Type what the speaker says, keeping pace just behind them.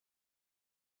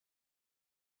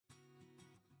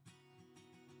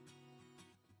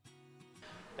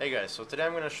Hey guys, so today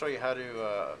I'm going to show you how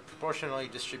to proportionally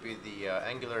distribute the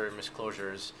angular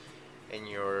misclosures in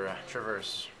your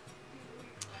traverse.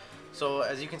 So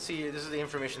as you can see, this is the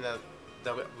information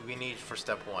that we need for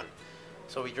step 1.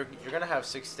 So you're going to have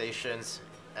 6 stations,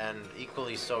 and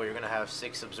equally so you're going to have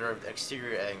 6 observed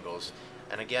exterior angles.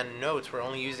 And again, note we're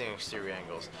only using exterior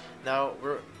angles. Now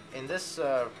in this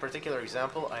particular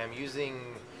example, I am using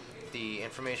the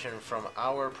information from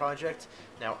our project.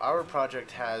 Now our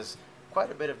project has quite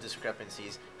a bit of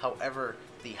discrepancies. However,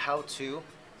 the how-to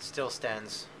still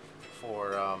stands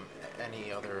for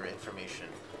any other information.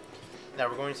 Now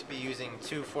we're going to be using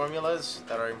 2 formulas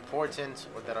that are important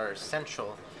or that are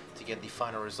essential to get the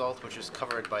final result, which is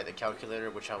covered by the calculator,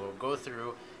 which I will go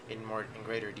through in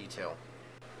greater detail.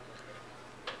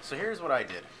 So here's what I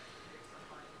did.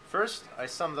 First, I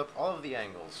summed up all of the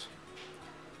angles.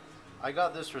 I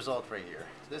got this result right here.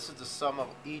 This is the sum of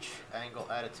each angle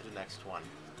added to the next one.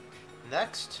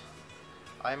 Next,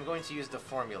 I am going to use the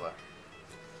formula.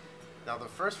 Now the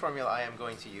first formula I am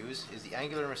going to use is the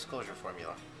angular misclosure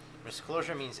formula.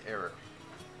 Misclosure means error.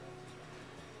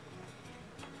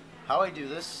 How I do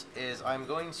this is I'm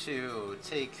going to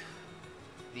take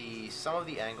the sum of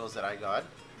the angles that I got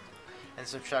and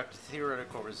subtract the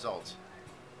theoretical result.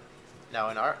 Now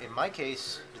in my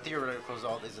case, the theoretical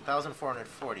result is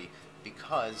 1440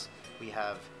 because we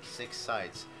have 6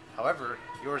 sides. However,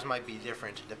 yours might be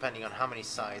different depending on how many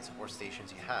sides or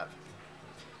stations you have.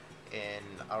 In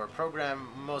our program,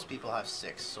 most people have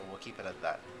 6, so we'll keep it at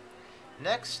that.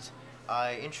 Next,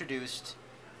 I introduced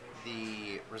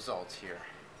the result here,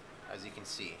 as you can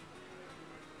see.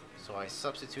 So I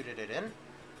substituted it in,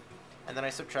 and then I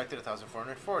subtracted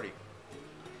 1440.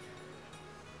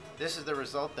 This is the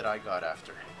result that I got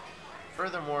after.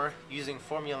 Furthermore, using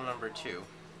formula number 2,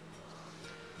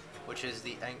 which is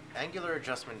the angular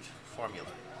adjustment formula.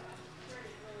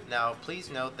 Now, please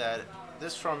note that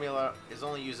this formula is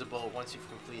only usable once you've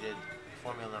completed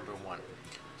formula number 1.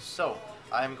 So,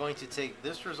 I'm going to take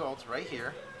this result right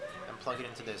here and plug it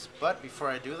into this. But before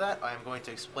I do that, I'm going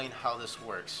to explain how this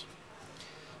works.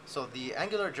 So, the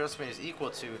angular adjustment is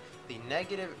equal to the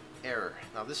negative error.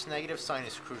 Now, this negative sign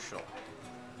is crucial.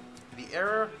 The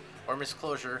error or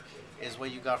misclosure is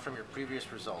what you got from your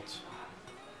previous results.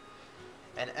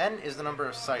 And n is the number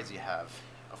of sides you have.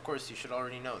 Of course, you should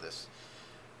already know this.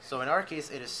 So in our case,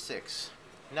 it is 6.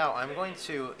 Now I'm going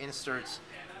to insert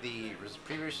the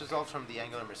previous result from the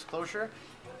angular misclosure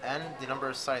and the number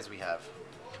of sides we have.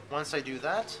 Once I do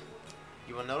that,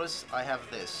 you will notice I have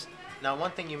this. Now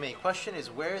one thing you may question is,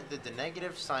 where did the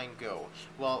negative sign go?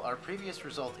 Well, our previous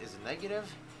result is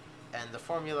negative, and the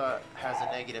formula has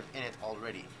a negative in it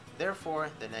already. Therefore,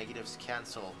 the negatives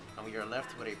cancel, and we are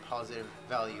left with a positive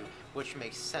value, which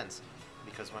makes sense,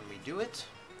 because when we do it,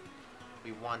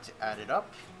 we want to add it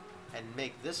up and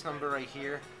make this number right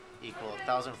here equal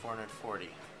 1440.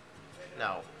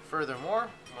 Now, furthermore,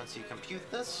 once you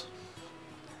compute this,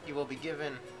 you will be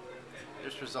given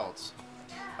this result.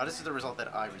 Now, this is the result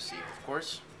that I received, of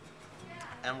course.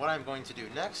 And what I'm going to do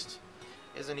next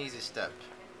is an easy step.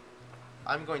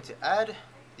 I'm going to add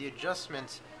the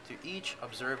adjustment to each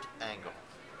observed angle.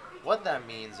 What that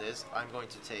means is I'm going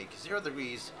to take 0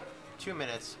 degrees, 2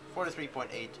 minutes,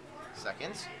 43.8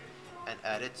 seconds, and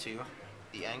add it to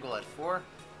the angle at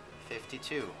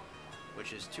 4:52,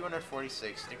 which is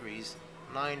 246 degrees,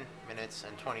 9 minutes,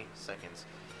 and 20 seconds.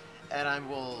 And I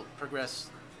will progress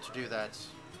to do that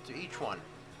to each one.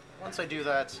 Once I do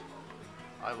that,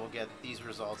 I will get these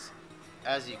results,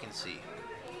 as you can see.